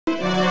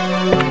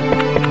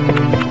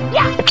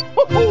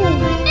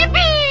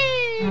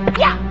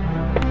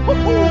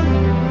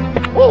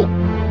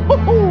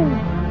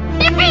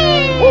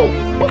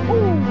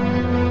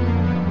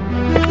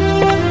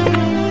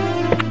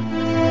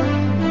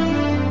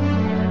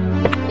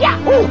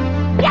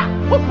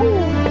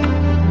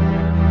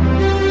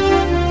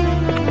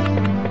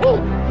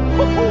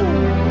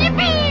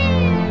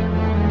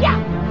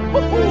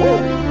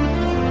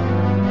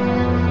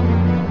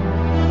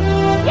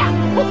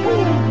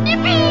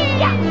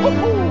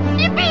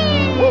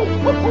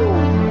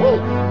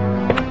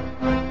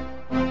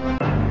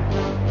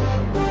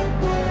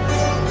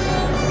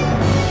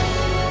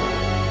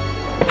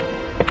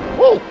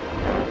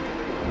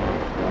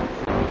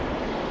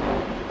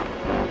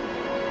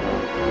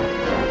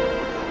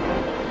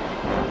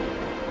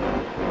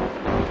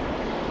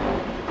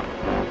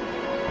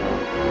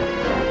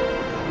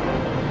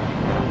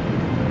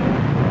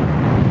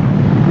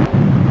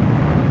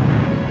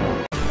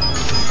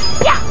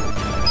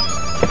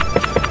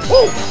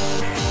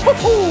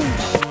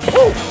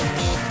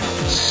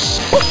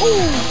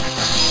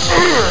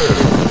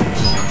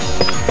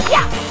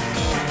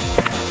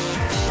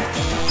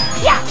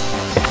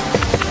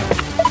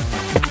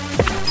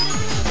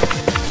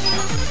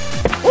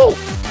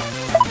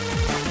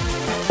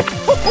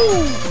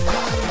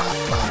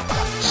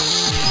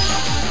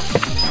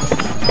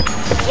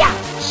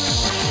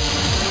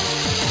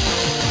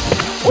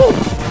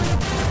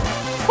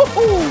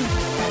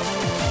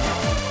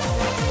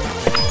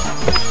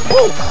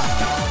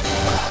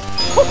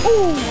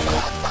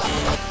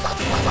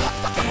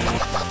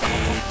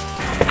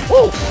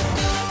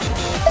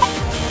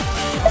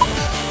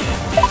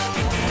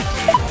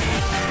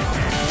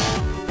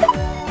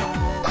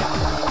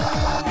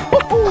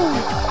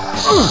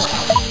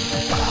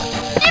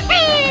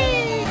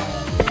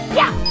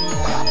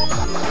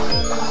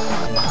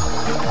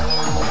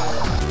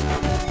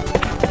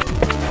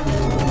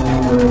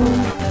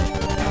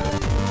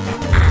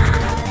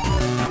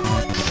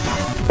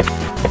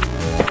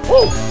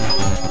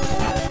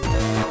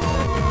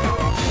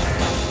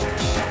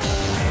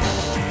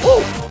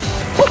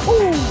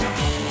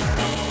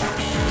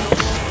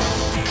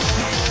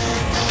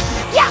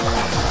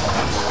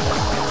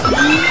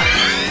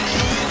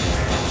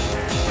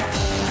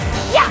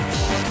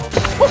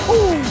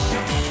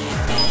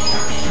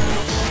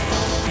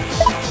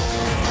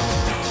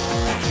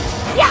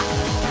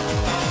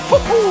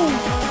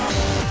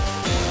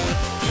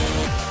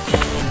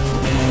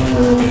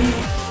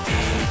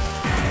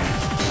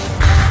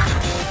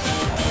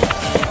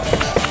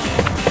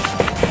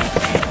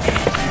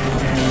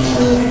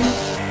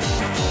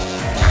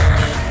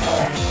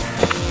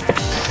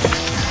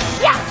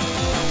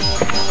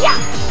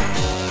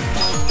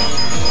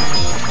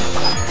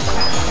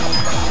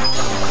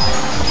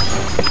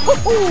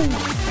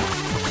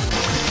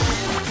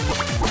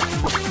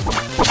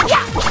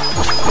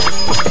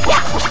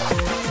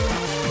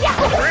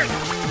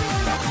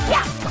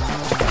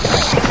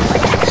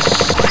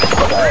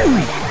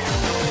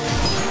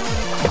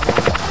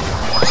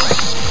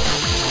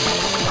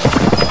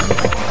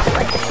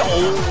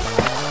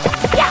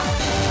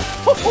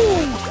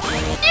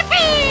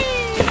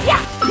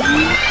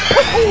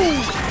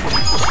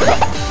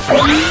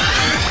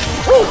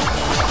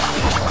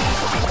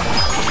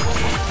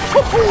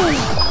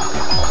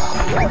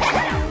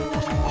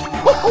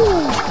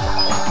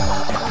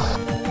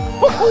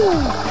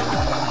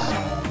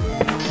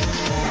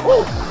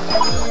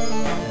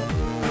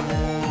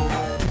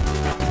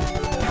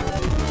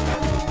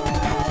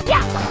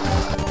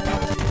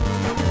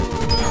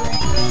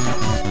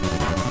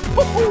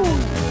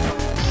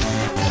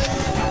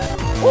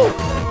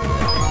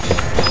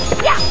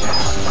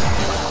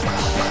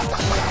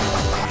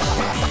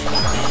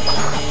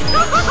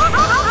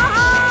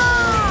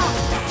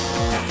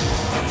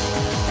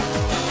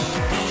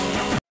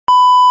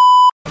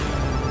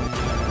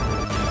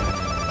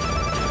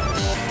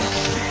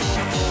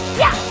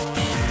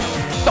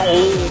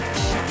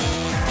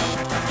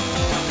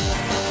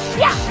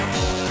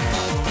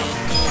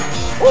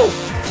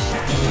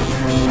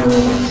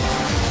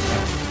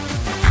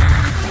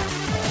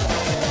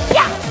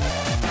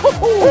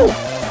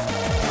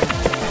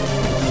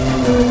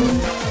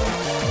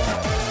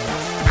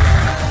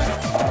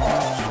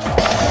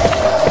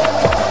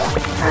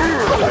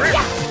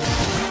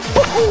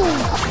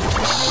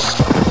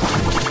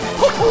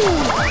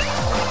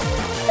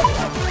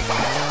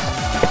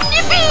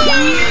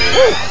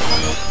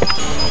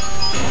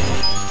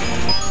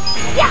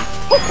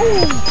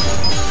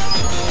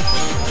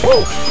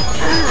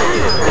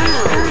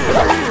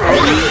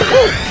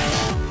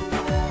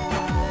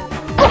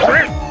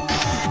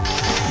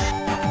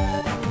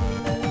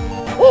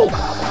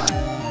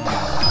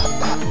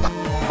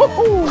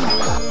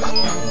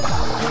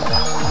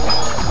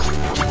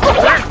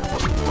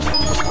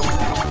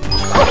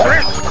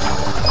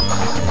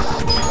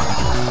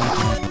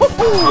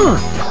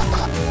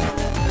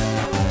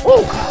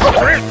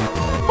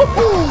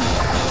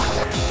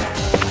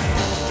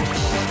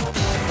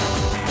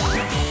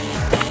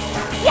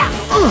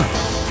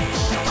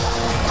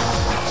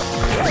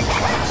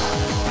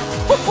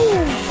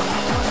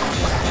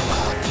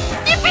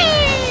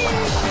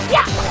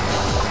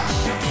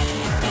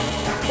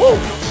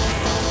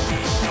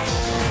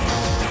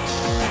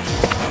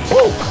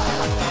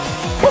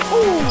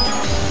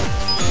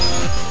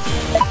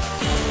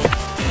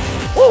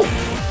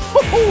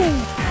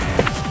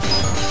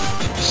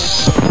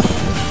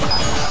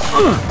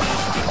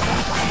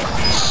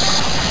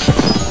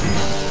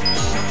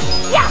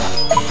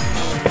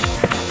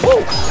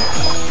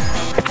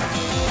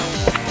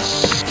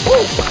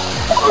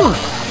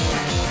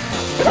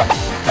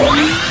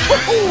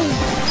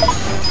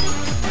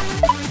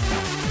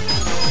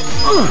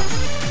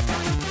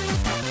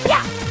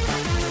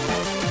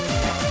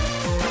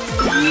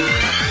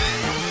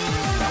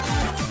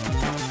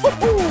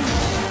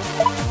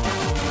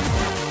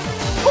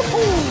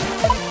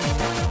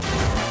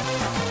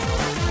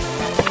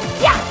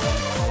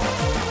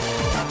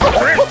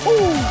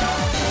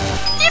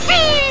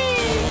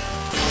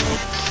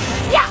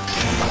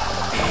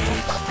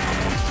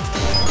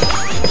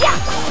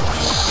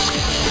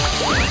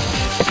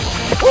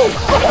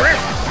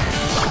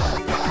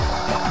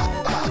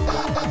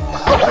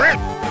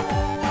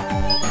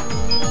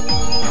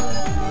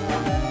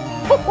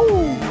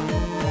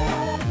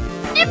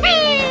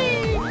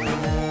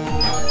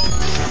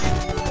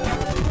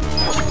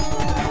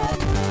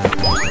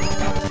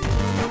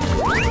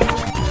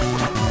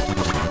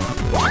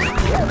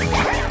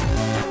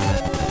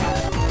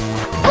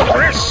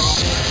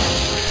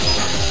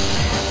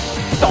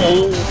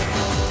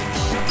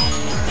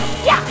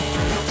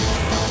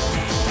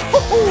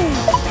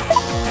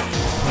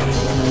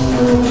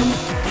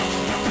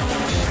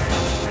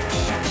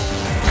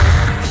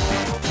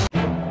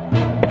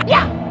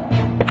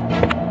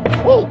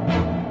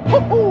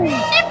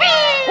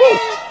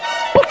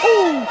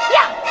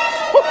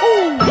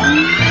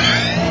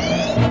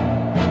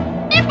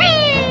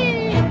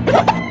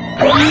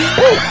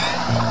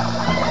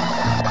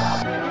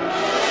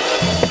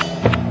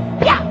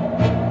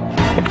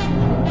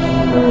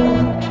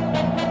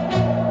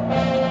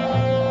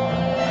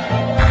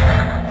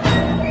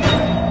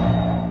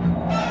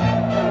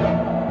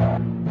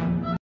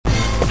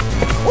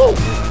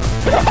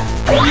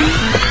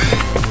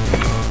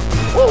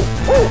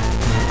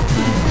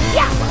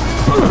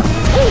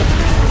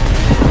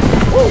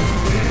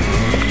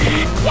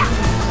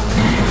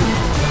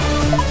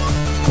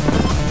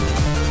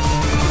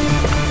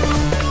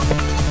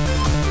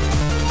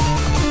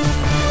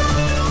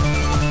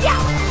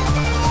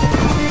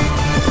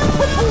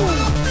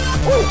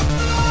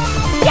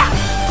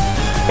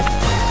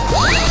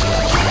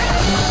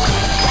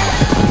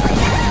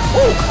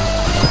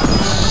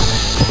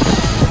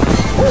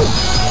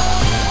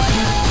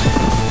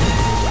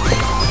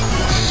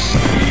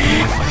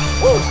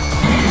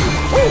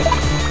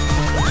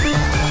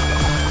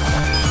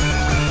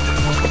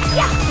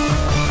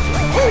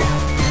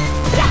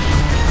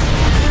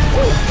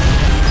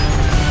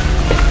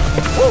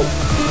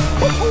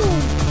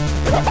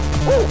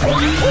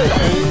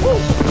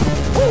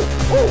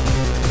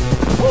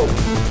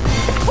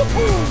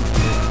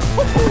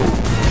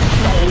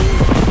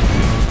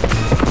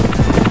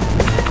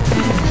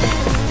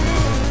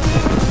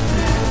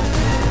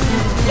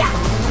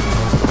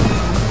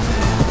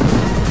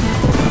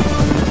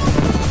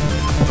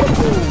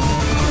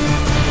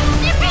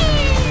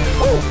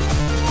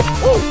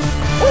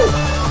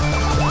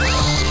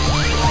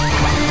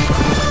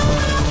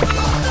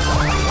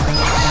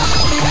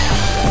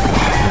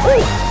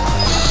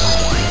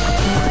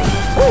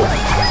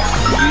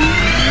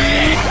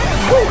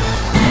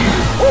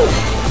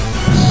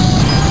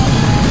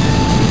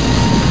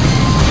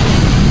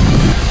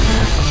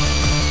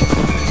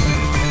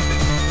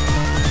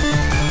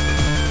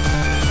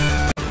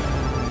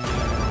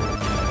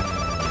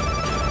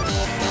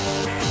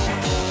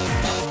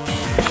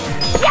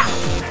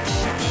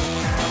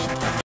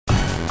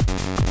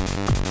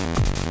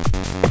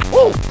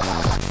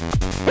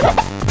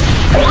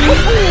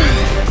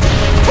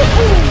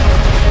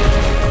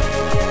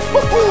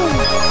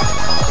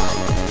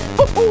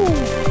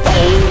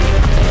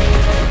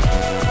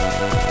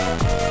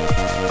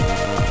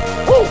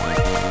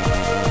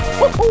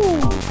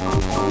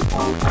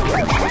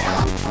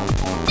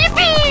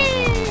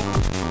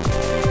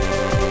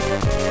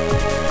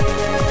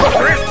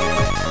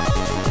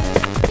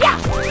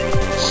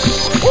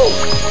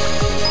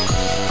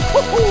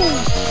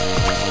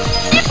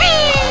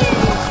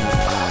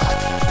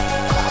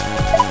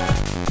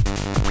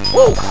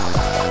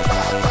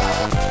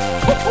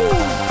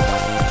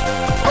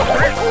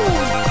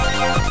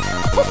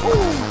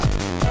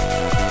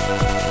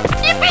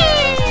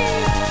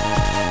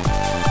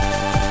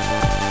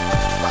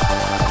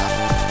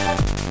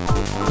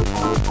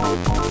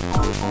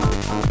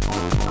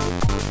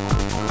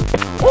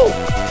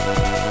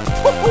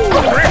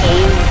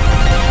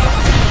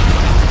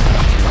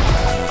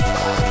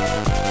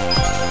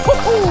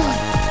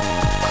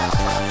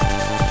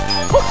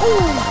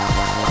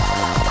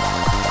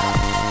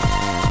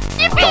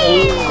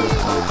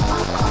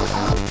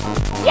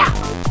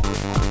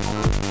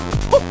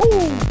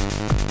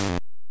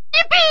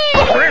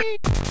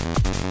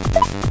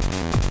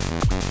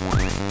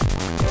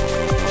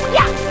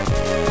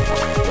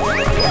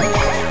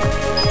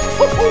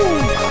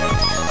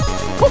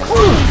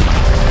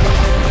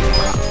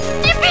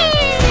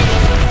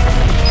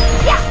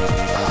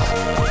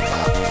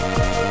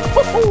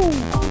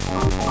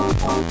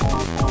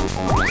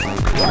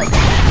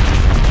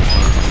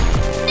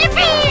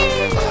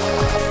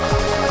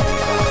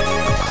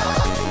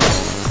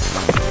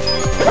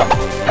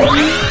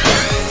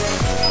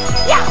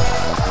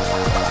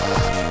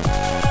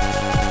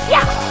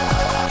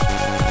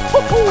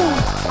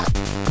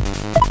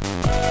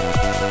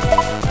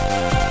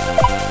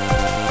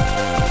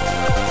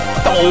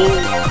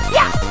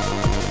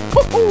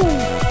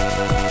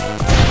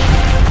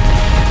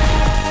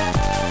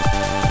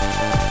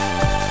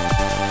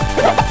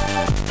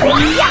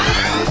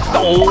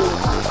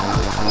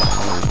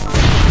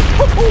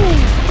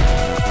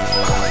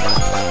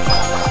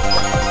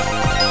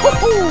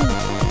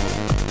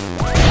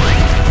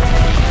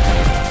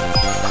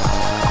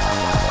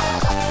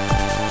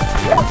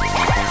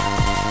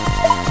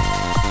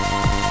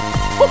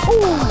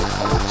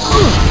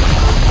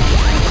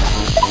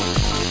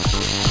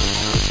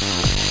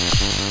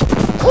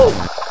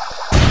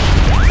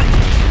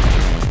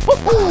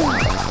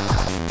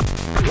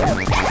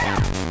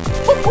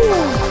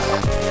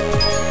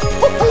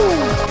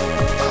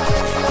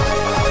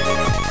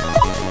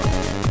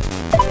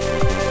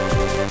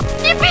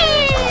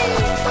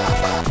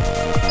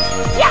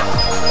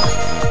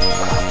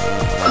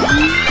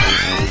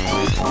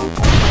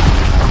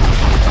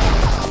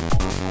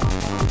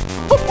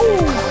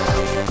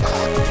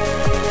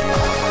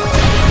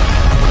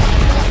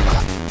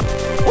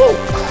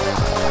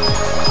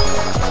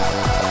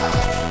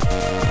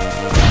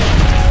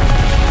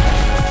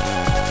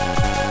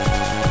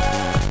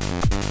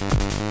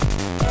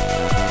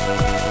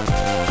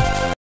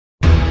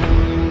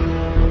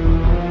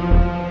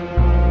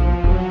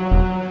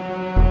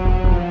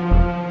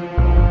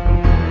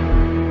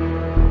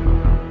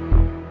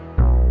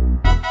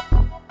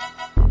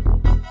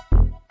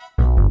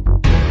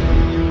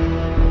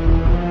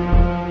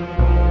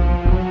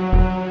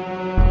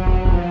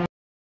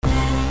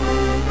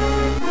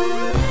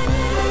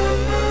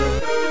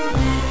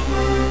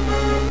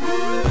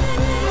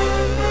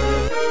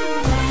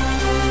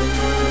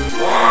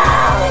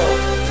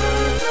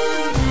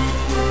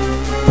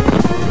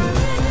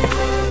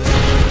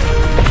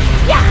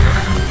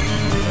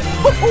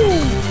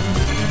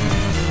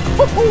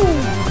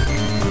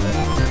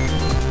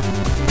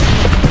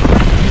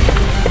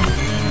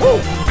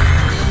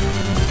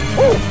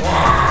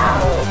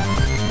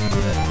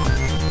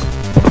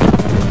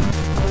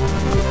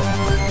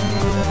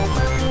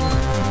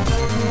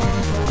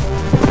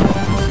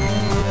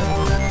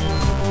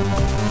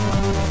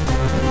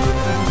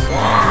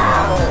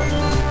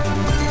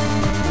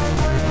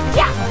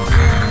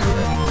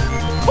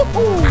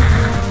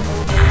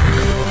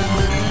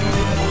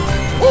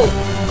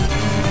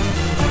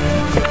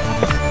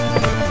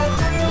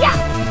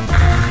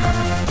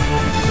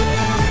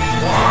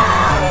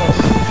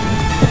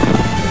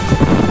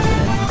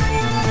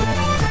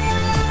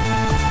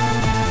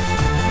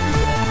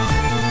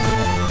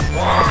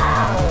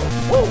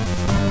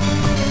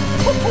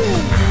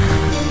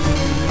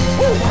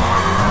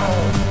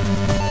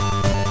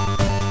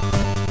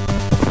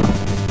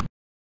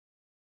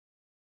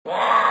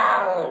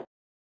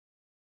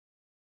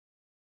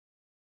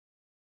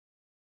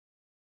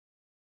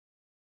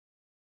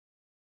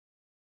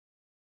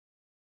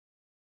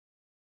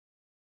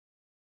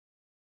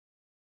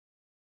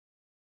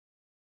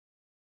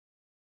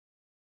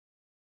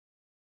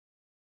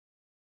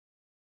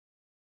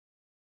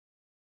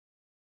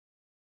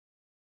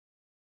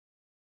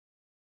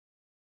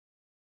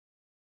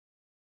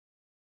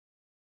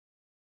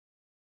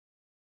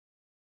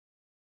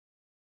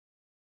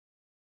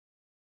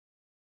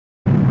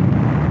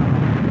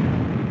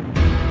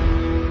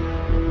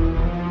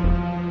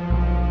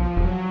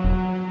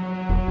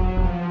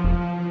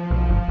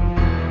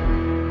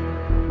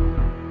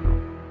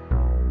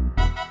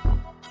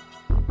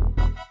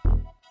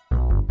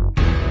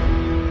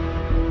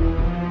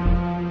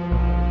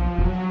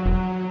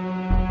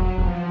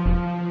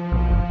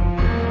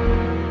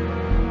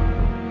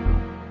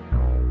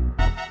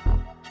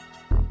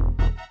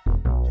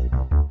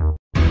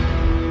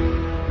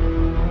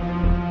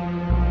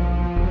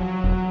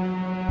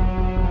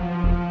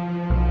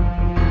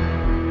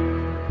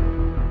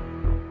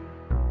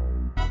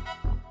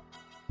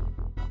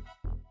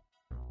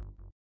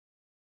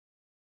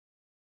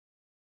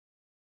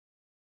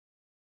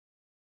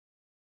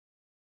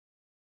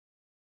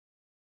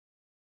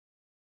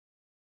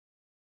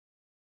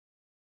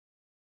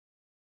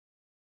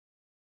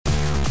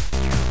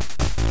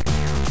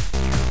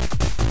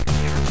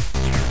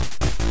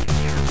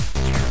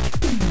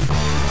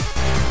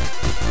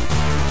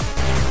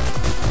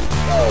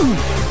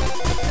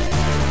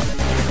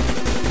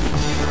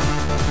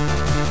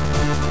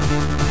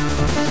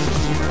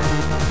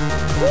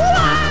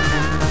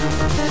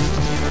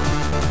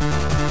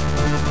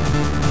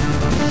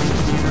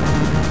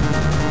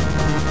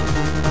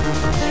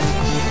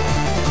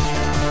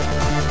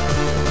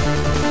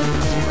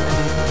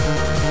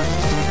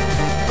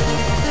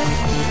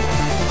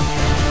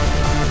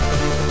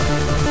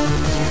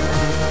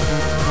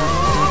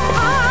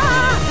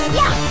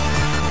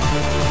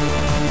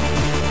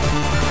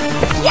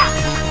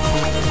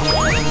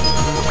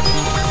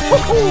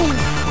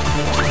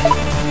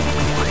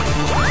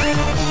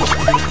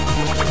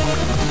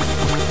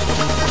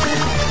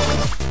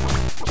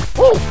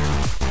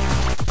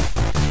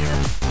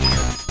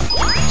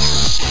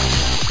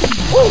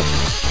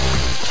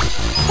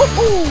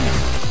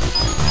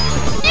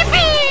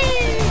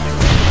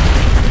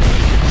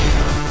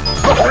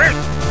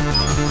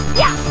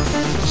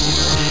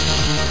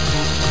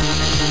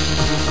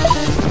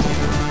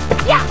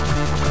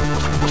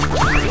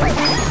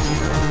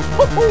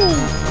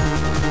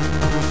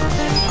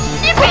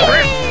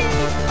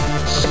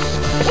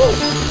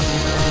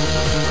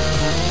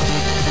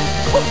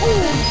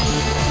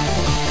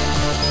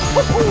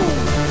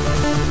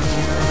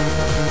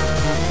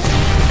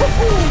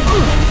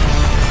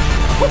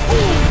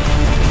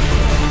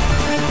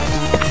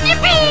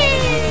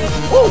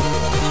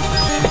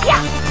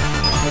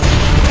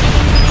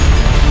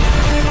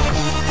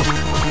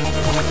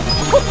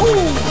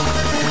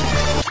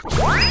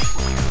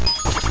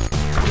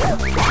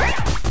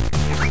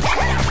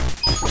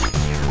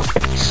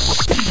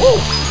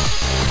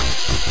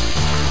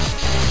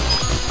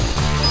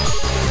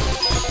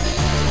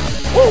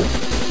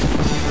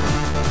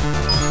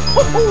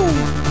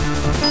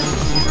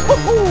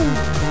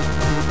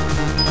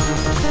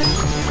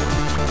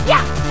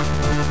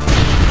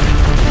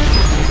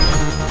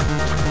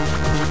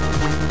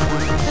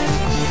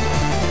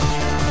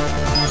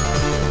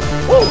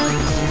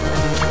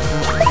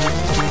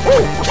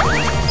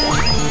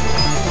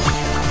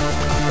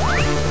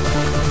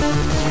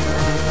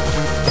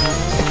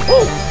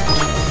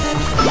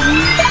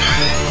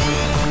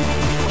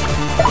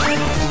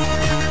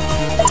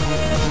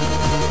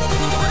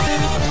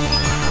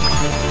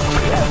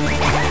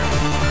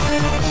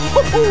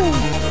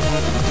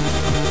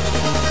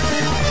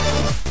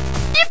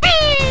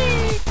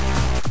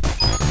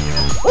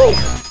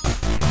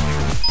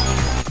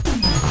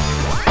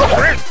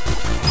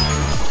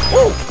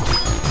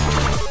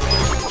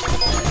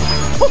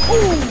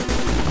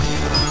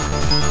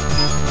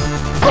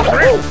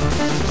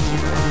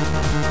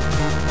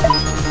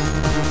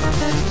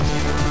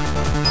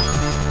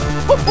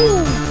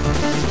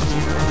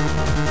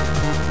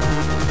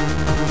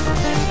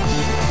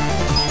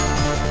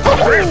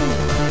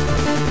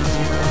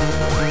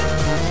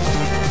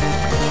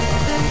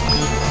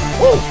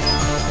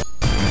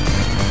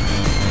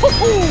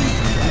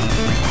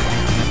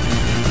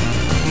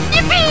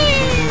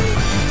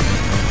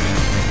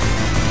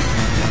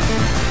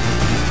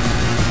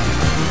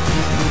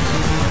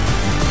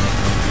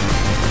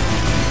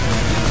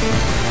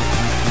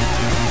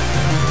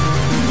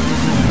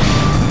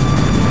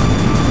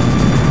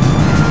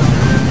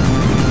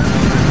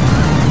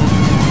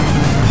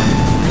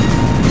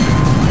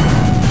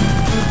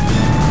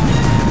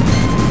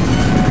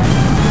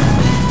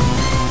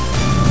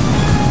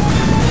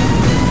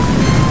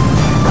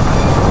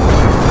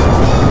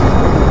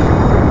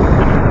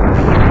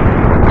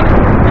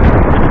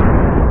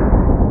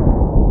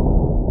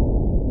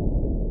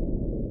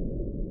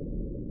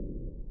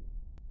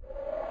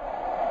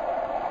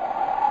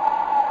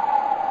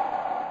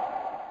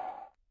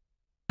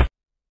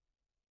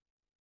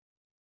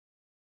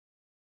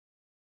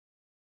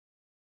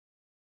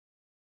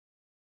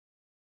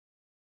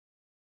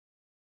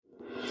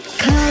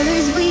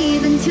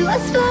To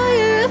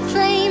aspire a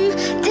flame,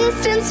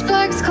 distant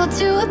sparks call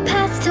to a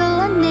past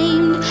still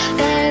unnamed.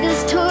 Bear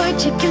this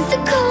torch against the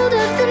cold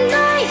of the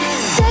night.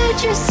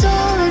 Set your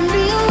soul and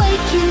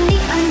reawaken the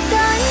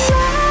undying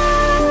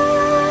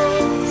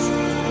light.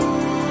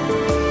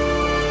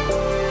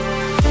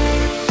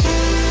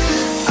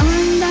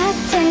 On that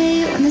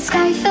day when the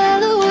sky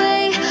fell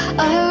away,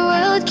 our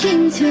world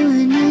came to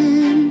an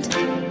end.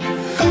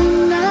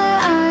 In our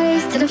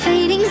eyes did a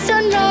fading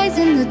sunrise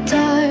in the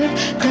dark,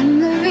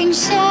 glimmering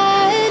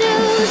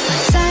shadows.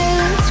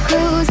 Silence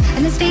grows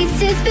and the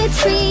spaces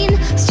between,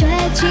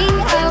 stretching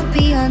out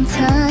beyond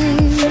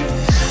time.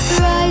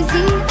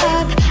 Rising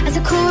up as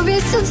a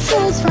chorus of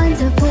souls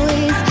finds a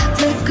voice,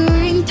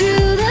 flickering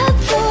through the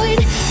void.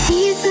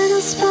 These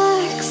little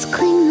sparks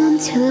cling on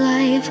to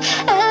life,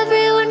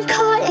 everyone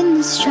caught in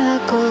the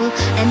struggle.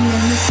 And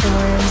in the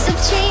storms of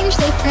change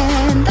they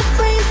fan, the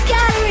flames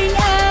scattering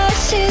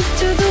ashes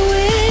to the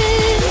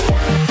wind.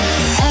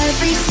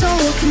 Every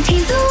soul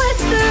contains a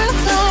whisper of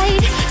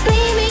light,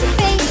 gleaming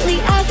faintly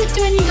as it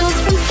dwindles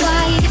from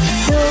sight.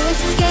 No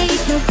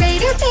escape, no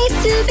greater fate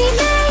to be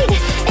made.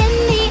 In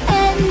the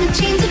end, the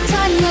chains of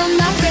time will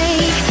not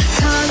break.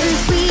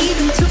 Colors weave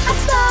into a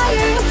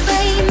fire of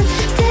flame,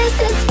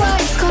 distant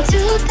sparks call to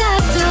a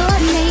past still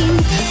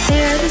unnamed.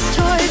 Bear this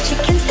torch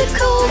against the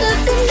cold of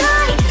the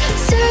night.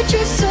 Search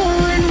your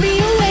soul and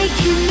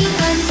reawaken the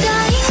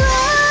undying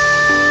light.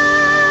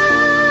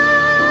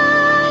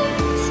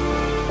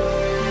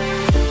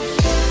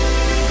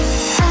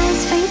 As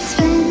fate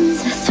spins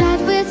a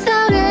thread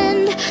without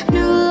end,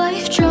 new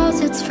life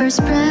draws its first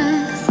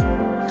breath,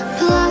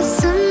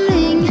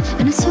 blossoming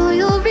in a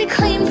soil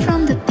reclaimed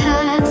from the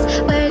past,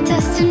 where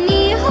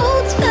destiny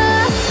holds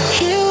fast.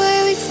 Here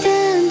where we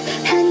stand,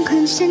 hand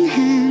clenched in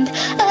hand,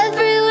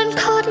 everyone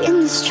caught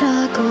in the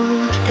struggle.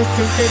 This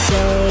is the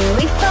day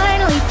we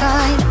finally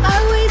find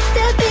our way,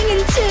 stepping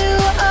into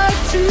our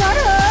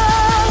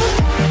tomorrow.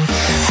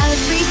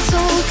 Every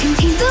soul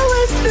contains a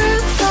whisper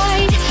of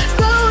light,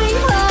 growing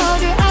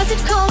louder as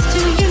it calls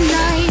to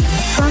unite.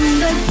 From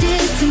the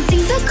distance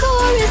sings a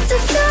chorus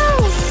of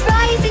souls,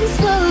 rising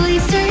slowly,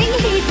 stirring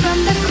heat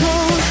from the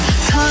cold.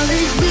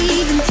 Colors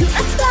weave into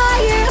a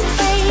fire of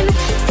flame,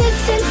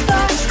 distant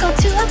sparks call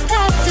to a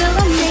past still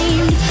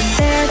unnamed.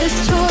 Bear this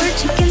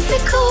torch against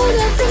the cold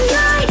of the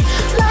night.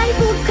 Light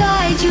will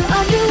guide you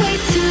on your way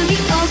to the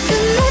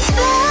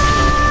ultimate.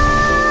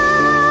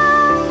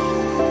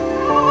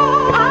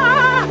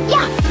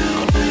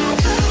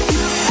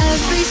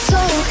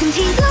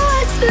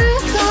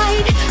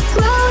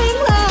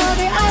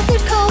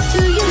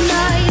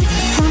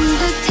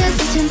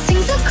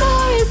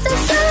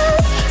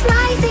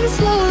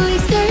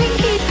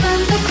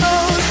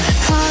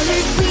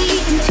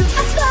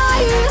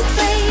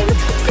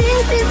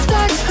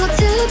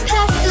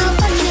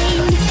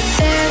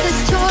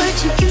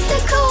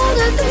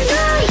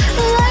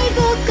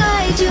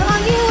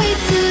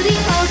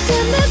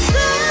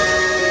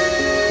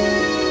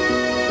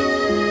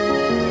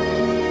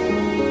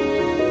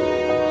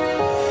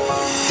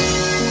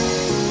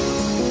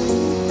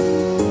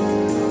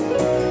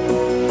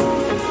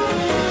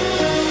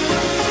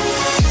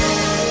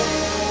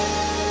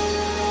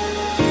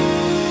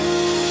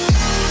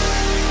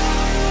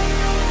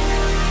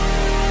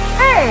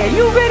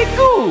 you very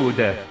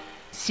good.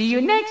 See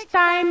you next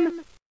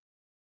time.